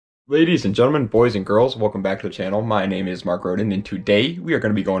Ladies and gentlemen, boys and girls, welcome back to the channel. My name is Mark Roden, and today we are going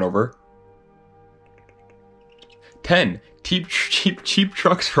to be going over 10 cheap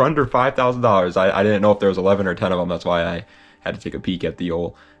trucks for under $5,000. I didn't know if there was 11 or 10 of them. That's why I had to take a peek at the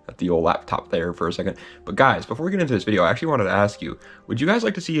old laptop there for a second. But guys, before we get into this video, I actually wanted to ask you, would you guys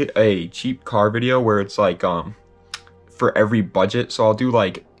like to see a cheap car video where it's like for every budget? So I'll do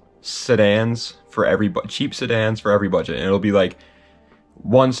like sedans for every cheap sedans for every budget, and it'll be like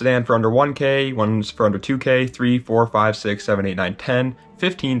one sedan for under 1K, one's for under 2K, 3, 4, 5, 6, 7, 8, 9, 10,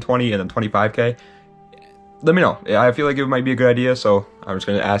 15, 20, and then 25K. Let me know. I feel like it might be a good idea, so I'm just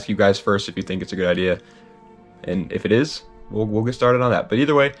going to ask you guys first if you think it's a good idea. And if it is, we'll get started on that. But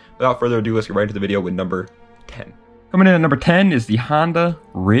either way, without further ado, let's get right into the video with number 10. Coming in at number 10 is the Honda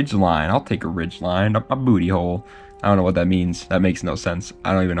Ridgeline. I'll take a Ridgeline, a booty hole. I don't know what that means. That makes no sense.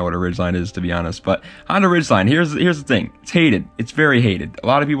 I don't even know what a Ridgeline is, to be honest. But Honda Ridgeline, here's the thing. It's hated. It's very hated. A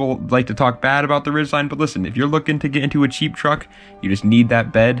lot of people like to talk bad about the Ridgeline, but listen, if you're looking to get into a cheap truck, you just need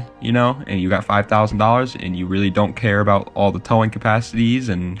that bed, you know, and you got $5,000, and you really don't care about all the towing capacities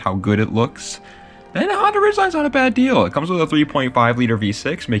and how good it looks, then a Honda Ridgeline's not a bad deal. It comes with a 3.5 liter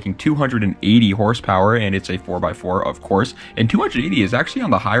V6, making 280 horsepower, and it's a 4x4, of course. And 280 is actually on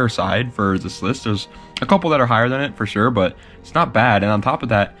the higher side for this list. There's a couple that are higher than it for sure, but it's not bad. And on top of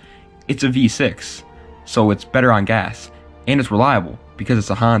that, it's a V6, so it's better on gas, and it's reliable because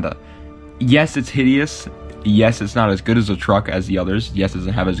it's a Honda. Yes, it's hideous. Yes, it's not as good as a truck as the others. Yes, it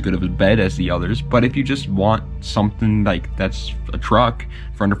doesn't have as good of a bed as the others. But if you just want something like that's a truck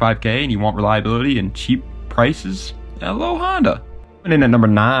for under 5K and you want reliability and cheap prices, hello Honda. And in at number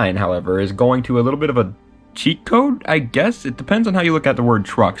 9, however, is going to a little bit of a cheat code, I guess. It depends on how you look at the word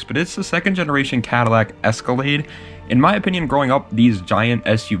trucks, but it's the second generation Cadillac Escalade. In my opinion, growing up, these giant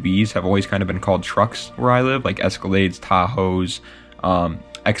SUVs have always kind of been called trucks where I live, like Escalades, Tahoes,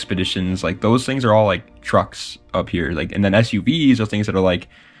 Expeditions. Like those things are all like trucks up here. Like, and then SUVs are things that are like,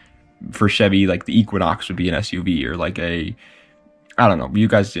 for Chevy, like the Equinox would be an SUV, or like a, I don't know, you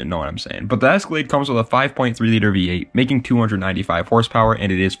guys didn't know what I'm saying. But the Escalade comes with a 5.3 liter V8, making 295 horsepower,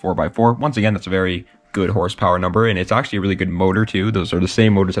 and it is 4x4. Once again, that's a very good horsepower number, and it's actually a really good motor too. Those are the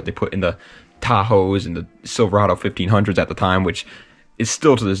same motors that they put in the Tahoes and the Silverado 1500s at the time, which is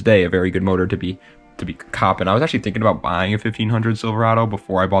still to this day a very good motor to be copping. I was actually thinking about buying a 1500 Silverado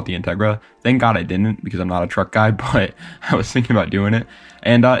before I bought the Integra. Thank God I didn't, because I'm not a truck guy, but I was thinking about doing it.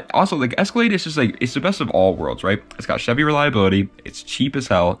 And also, like, Escalade is just like, it's the best of all worlds, right? It's got Chevy reliability, it's cheap as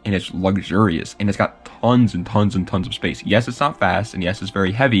hell, and it's luxurious, and it's got tons and tons and tons of space. Yes, it's not fast, and yes, it's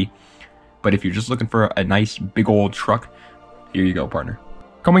very heavy, but if you're just looking for a nice big old truck, here you go, partner.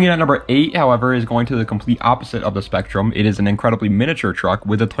 Coming in at number 8, however, is going to the complete opposite of the spectrum. It is an incredibly miniature truck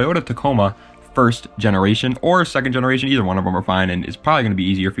with a Toyota Tacoma first generation or second generation. Either one of them are fine, and it's probably going to be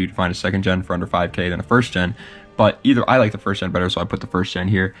easier for you to find a second gen for under 5K than a first gen, but either I like the first gen better, so I put the first gen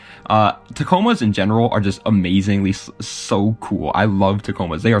here. Tacomas in general are just amazingly so cool. I love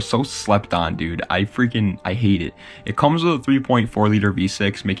Tacomas. They are so slept on, dude. I hate it. It comes with a 3.4 liter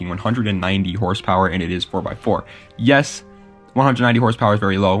V6 making 190 horsepower, and it is 4x4. Yes, 190 horsepower is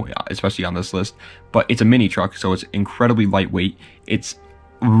very low, especially on this list, but it's a mini truck, so it's incredibly lightweight. It's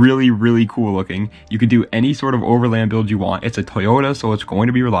really cool looking. You can do any sort of overland build you want. It's a Toyota, so it's going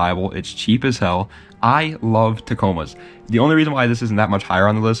to be reliable. It's cheap as hell. I love Tacomas. The only reason why this isn't that much higher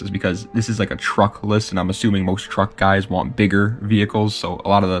on the list is because this is like a truck list, and I'm assuming most truck guys want bigger vehicles, so a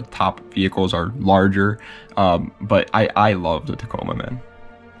lot of the top vehicles are larger. But I love the Tacoma, man.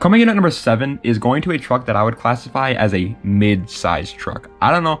 Coming in at number 7 is going to a truck that I would classify as a mid-sized truck.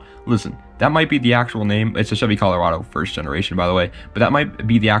 I don't know. Listen, that might be the actual name. It's a Chevy Colorado first generation, by the way. But that might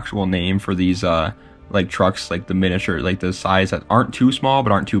be the actual name for these like trucks, like the miniature, like the size that aren't too small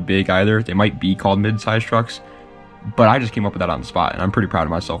but aren't too big either. They might be called mid-sized trucks. But I just came up with that on the spot, and I'm pretty proud of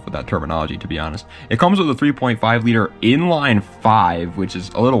myself with that terminology, to be honest. It comes with a 3.5 liter inline 5, which is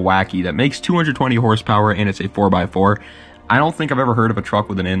a little wacky. That makes 220 horsepower, and it's a 4x4. I don't think I've ever heard of a truck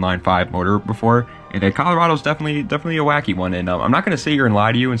with an inline 5 motor before, and a Colorado's definitely a wacky one. And I'm not going to sit here and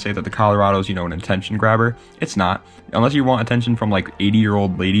lie to you and say that the Colorado's, you know, an attention grabber. It's not. Unless you want attention from like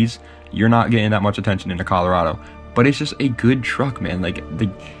 80-year-old ladies, you're not getting that much attention in a Colorado. But it's just a good truck, man. Like,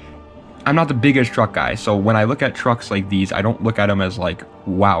 I'm not the biggest truck guy, so when I look at trucks like these, I don't look at them as like,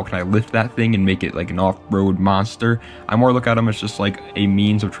 wow, can I lift that thing and make it like an off-road monster? I more look at them as just like a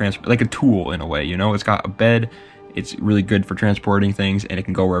means of transport, like a tool in a way, you know? It's got a bed. It's really good for transporting things, and it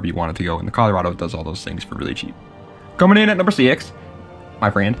can go wherever you want it to go. And the Colorado does all those things for really cheap. Coming in at number 6, my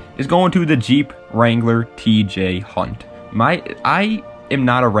friend, is going to the Jeep Wrangler TJ Hunt. I am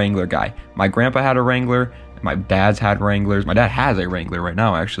not a Wrangler guy. My grandpa had a Wrangler. My dad's had Wranglers. My dad has a Wrangler right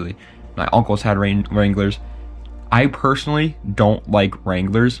now, actually. My uncle's had Wranglers. I personally don't like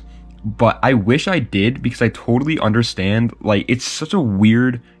Wranglers, but I wish I did, because I totally understand. Like, it's such a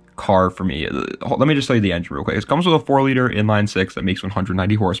weird car for me. Let me just tell you the engine real quick. It comes with a 4-liter inline-6 that makes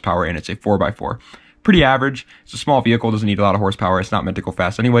 190 horsepower, and it's a 4x4. Pretty average. It's a small vehicle, doesn't need a lot of horsepower. It's not meant to go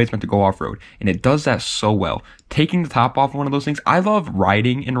fast anyway. It's meant to go off-road, and it does that so well. Taking the top off of one of those things, I love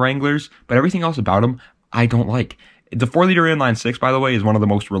riding in Wranglers, but everything else about them, I don't like. The 4-liter inline-6, by the way, is one of the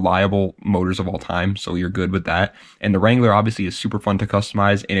most reliable motors of all time, so you're good with that. And the Wrangler obviously is super fun to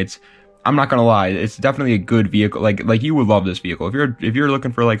customize, and it's, I'm not gonna lie, it's definitely a good vehicle. Like you would love this vehicle if you're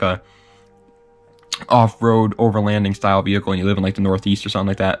looking for like a off-road overlanding style vehicle and you live in like the Northeast or something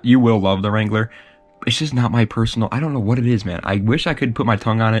like that. You will love the Wrangler. It's just not my personal. I don't know what it is, man. I wish I could put my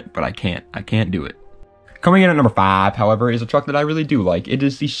tongue on it, but I can't. I can't do it. Coming in at number 5, however, is a truck that I really do like. It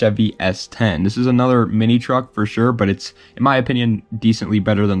is the Chevy S10. This is another mini truck for sure, but it's, in my opinion, decently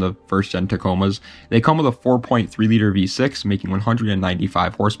better than the first-gen Tacomas. They come with a 4.3-liter V6, making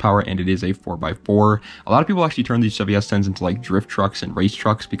 195 horsepower, and it is a 4x4. A lot of people actually turn these Chevy S10s into like drift trucks and race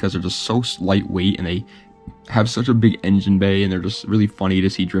trucks because they're just so lightweight, and they have such a big engine bay, and they're just really funny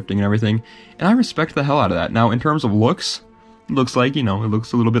to see drifting and everything. And I respect the hell out of that. Now, in terms of looks, looks like, you know, it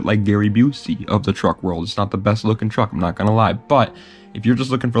looks a little bit like Gary Busey of the truck world. It's not the best looking truck, I'm not gonna lie, but if you're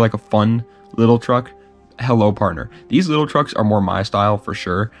just looking for like a fun little truck, hello partner. These little trucks are more my style for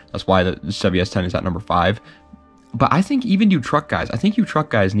sure. That's why the Chevy S10 is at number 5. But I think even you truck guys,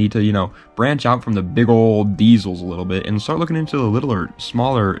 need to, you know, branch out from the big old diesels a little bit and start looking into the littler,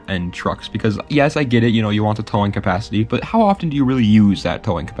 smaller end trucks. Because yes, I get it, you know, you want the towing capacity, but how often do you really use that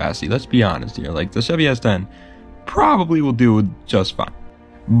towing capacity? Let's be honest here. Like, the Chevy S10 probably will do just fine.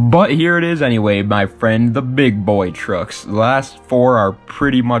 But here it is anyway, my friend, the big boy trucks. The last 4 are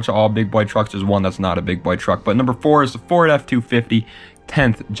pretty much all big boy trucks. There's one that's not a big boy truck, but number 4 is the Ford F-250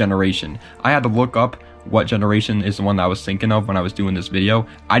 10th generation. I had to look up what generation is the one that I was thinking of when I was doing this video.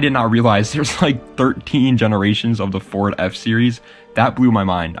 I did not realize there's like 13 generations of the Ford F-Series. That blew my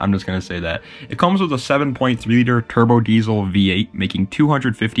mind. I'm just gonna say that. It comes with a 7.3-liter turbo diesel V8, making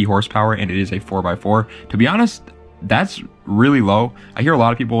 250 horsepower, and it is a 4x4. To be honest, that's really low. I hear a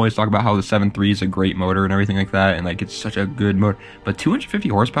lot of people always talk about how the 7.3 is a great motor and everything like that, and like it's such a good motor. But 250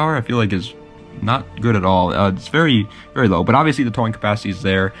 horsepower, I feel like is not good at all. It's very, very low. But obviously the towing capacity is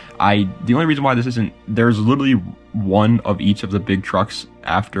there. The only reason why this isn't, there's literally one of each of the big trucks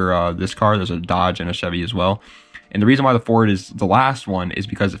after this car. There's a Dodge and a Chevy as well. And the reason why the Ford is the last one is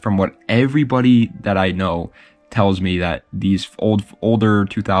because from what everybody that I know tells me, that these older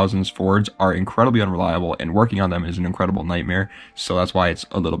 2000s Fords are incredibly unreliable, and working on them is an incredible nightmare. So that's why it's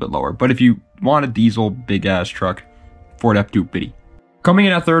a little bit lower. But if you want a diesel big ass truck, Ford F-250. Coming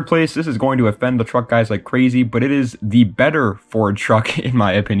in at 3rd place, this is going to offend the truck guys like crazy, but it is the better Ford truck, in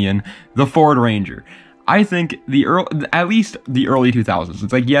my opinion, the Ford Ranger. I think at least the early 2000s.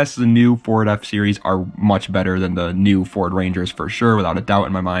 It's like, yes, the new Ford F-Series are much better than the new Ford Rangers for sure, without a doubt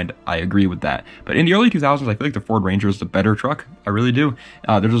in my mind. I agree with that. But in the early 2000s, I feel like the Ford Ranger is the better truck. I really do.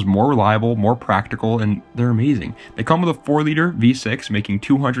 They're just more reliable, more practical, and they're amazing. They come with a 4-liter V6, making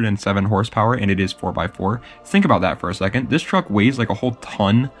 207 horsepower, and it is 4x4. Think about that for a second. This truck weighs like a whole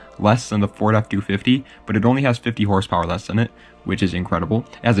ton less than the Ford F-250, but it only has 50 horsepower less than it, which is incredible.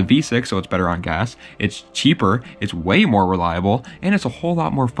 It has a V6, so it's better on gas. It's cheaper, it's way more reliable, and it's a whole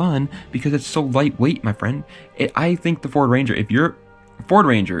lot more fun because it's so lightweight, my friend. I think the Ford Ranger, Ford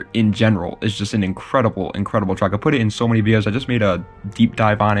Ranger in general is just an incredible, incredible truck. I put it in so many videos. I just made a deep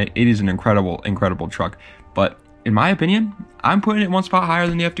dive on it. It is an incredible, incredible truck. But in my opinion, I'm putting it one spot higher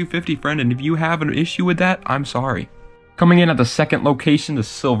than the F-250, friend. And if you have an issue with that, I'm sorry. Coming in at the 2nd location, the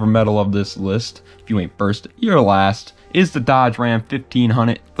silver medal of this list, if you ain't first, you're last, is the Dodge Ram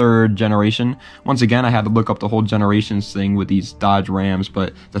 1500 3rd generation. Once again, I had to look up the whole generations thing with these Dodge Rams,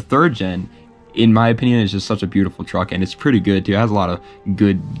 but the 3rd gen, in my opinion, is just such a beautiful truck, and it's pretty good too. It has a lot of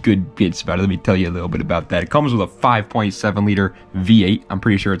good bits about it. Let me tell you a little bit about that. It comes with a 5.7-liter V8. I'm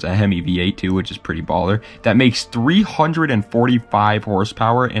pretty sure it's a Hemi V8 too, which is pretty baller. That makes 345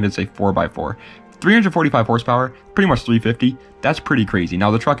 horsepower, and it's a 4x4. 345 horsepower, pretty much 350. That's pretty crazy. Now,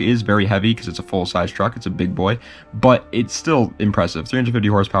 the truck is very heavy because it's a full-size truck. It's a big boy, but it's still impressive. 350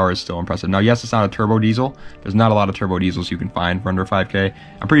 horsepower is still impressive. Now, yes, it's not a turbo diesel. There's not a lot of turbo diesels you can find for under 5K.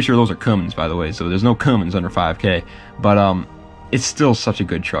 I'm pretty sure those are Cummins, by the way, so there's no Cummins under 5K. But it's still such a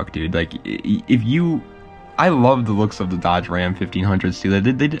good truck, dude. Like, I love the looks of the Dodge Ram 1500s too.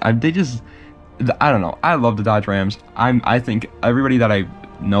 They just, I don't know. I love the Dodge Rams. I think everybody that I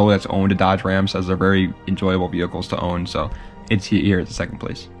know that's owned a Dodge Ram says they're very enjoyable vehicles to own, so it's here at the 2nd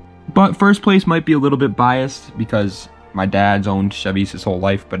place. But first place might be a little bit biased because my dad's owned Chevys his whole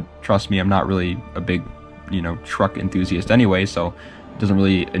life, but trust me, I'm not really a big, truck enthusiast anyway, so it doesn't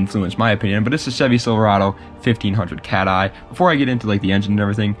really influence my opinion. But it's a Chevy Silverado 1500 Cat Eye. Before I get into like the engine and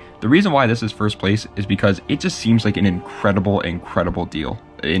everything, the reason why this is first place is because it just seems like an incredible deal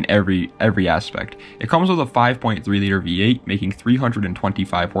in every aspect. It comes with a 5.3 liter V8 making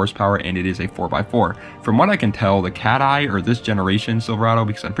 325 horsepower, and it is a 4x4. From what I can tell, the Cat Eye, or this generation Silverado,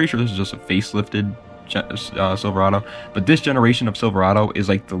 because I'm pretty sure this is just a facelifted Silverado, but this generation of Silverado is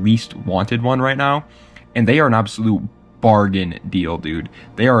like the least wanted one right now, and they are an absolute bargain deal, dude.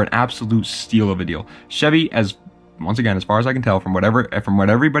 They are an absolute steal of a deal. Chevy, once again, as far as I can tell from what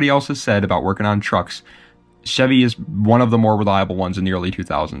everybody else has said about working on trucks, Chevy is one of the more reliable ones in the early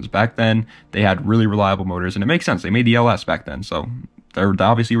 2000s. Back then, they had really reliable motors, and it makes sense. They made the LS back then, so they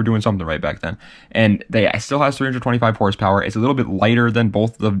obviously were doing something right back then. And it still has 325 horsepower. It's a little bit lighter than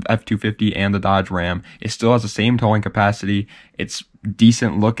both the F-250 and the Dodge Ram. It still has the same towing capacity. It's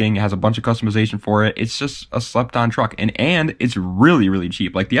decent looking. It has a bunch of customization for it. It's just a slept-on truck, and it's really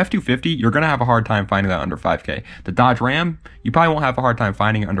cheap. Like the F-250, you're gonna have a hard time finding that under 5K. The Dodge Ram, you probably won't have a hard time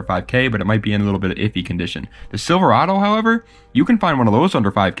finding it under 5K, but it might be in a little bit of iffy condition. The Silverado, however, you can find one of those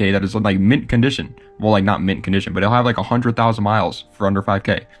under 5K that is like mint condition. Well, like not mint condition, but it'll have like 100,000 miles for under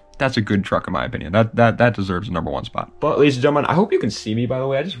 5K. That's a good truck in my opinion. That deserves a #1 spot. But ladies and gentlemen, I hope you can see me, by the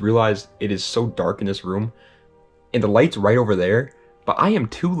way. I just realized it is so dark in this room, and the light's right over there, but I am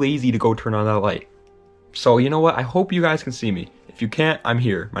too lazy to go turn on that light. So you know what? I hope you guys can see me. If you can't, I'm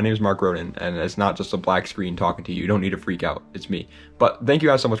here. My name is Mark Roden, and it's not just a black screen talking to you. You don't need to freak out. It's me. But thank you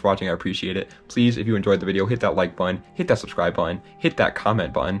guys so much for watching. I appreciate it. Please, if you enjoyed the video, hit that like button, hit that subscribe button, hit that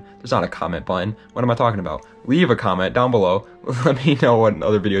comment button. There's not a comment button. What am I talking about? Leave a comment down below. Let me know what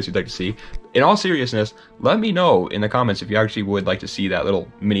other videos you'd like to see. In all seriousness, let me know in the comments if you actually would like to see that little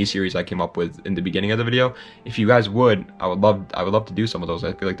mini series I came up with in the beginning of the video. If you guys would, I would love to do some of those.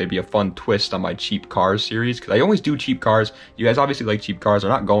 I feel like they'd be a fun twist on my cheap cars series, because I always do cheap cars. You guys obviously like cheap cars.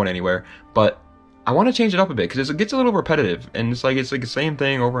 They're not going anywhere, but I want to change it up a bit because it gets a little repetitive, and it's like the same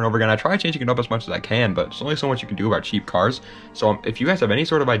thing over and over again. I try changing it up as much as I can, but there's only so much you can do about cheap cars. So if you guys have any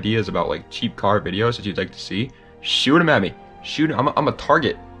sort of ideas about like cheap car videos that you'd like to see, shoot them at me. Shoot, I'm a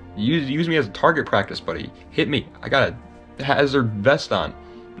target. Use me as a target practice, buddy. Hit me. I got a hazard vest on.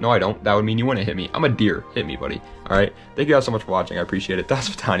 No, I don't. That would mean you wouldn't hit me. I'm a deer. Hit me, buddy. All right. Thank you guys so much for watching. I appreciate it. Das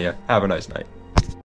Vitania. Have a nice night.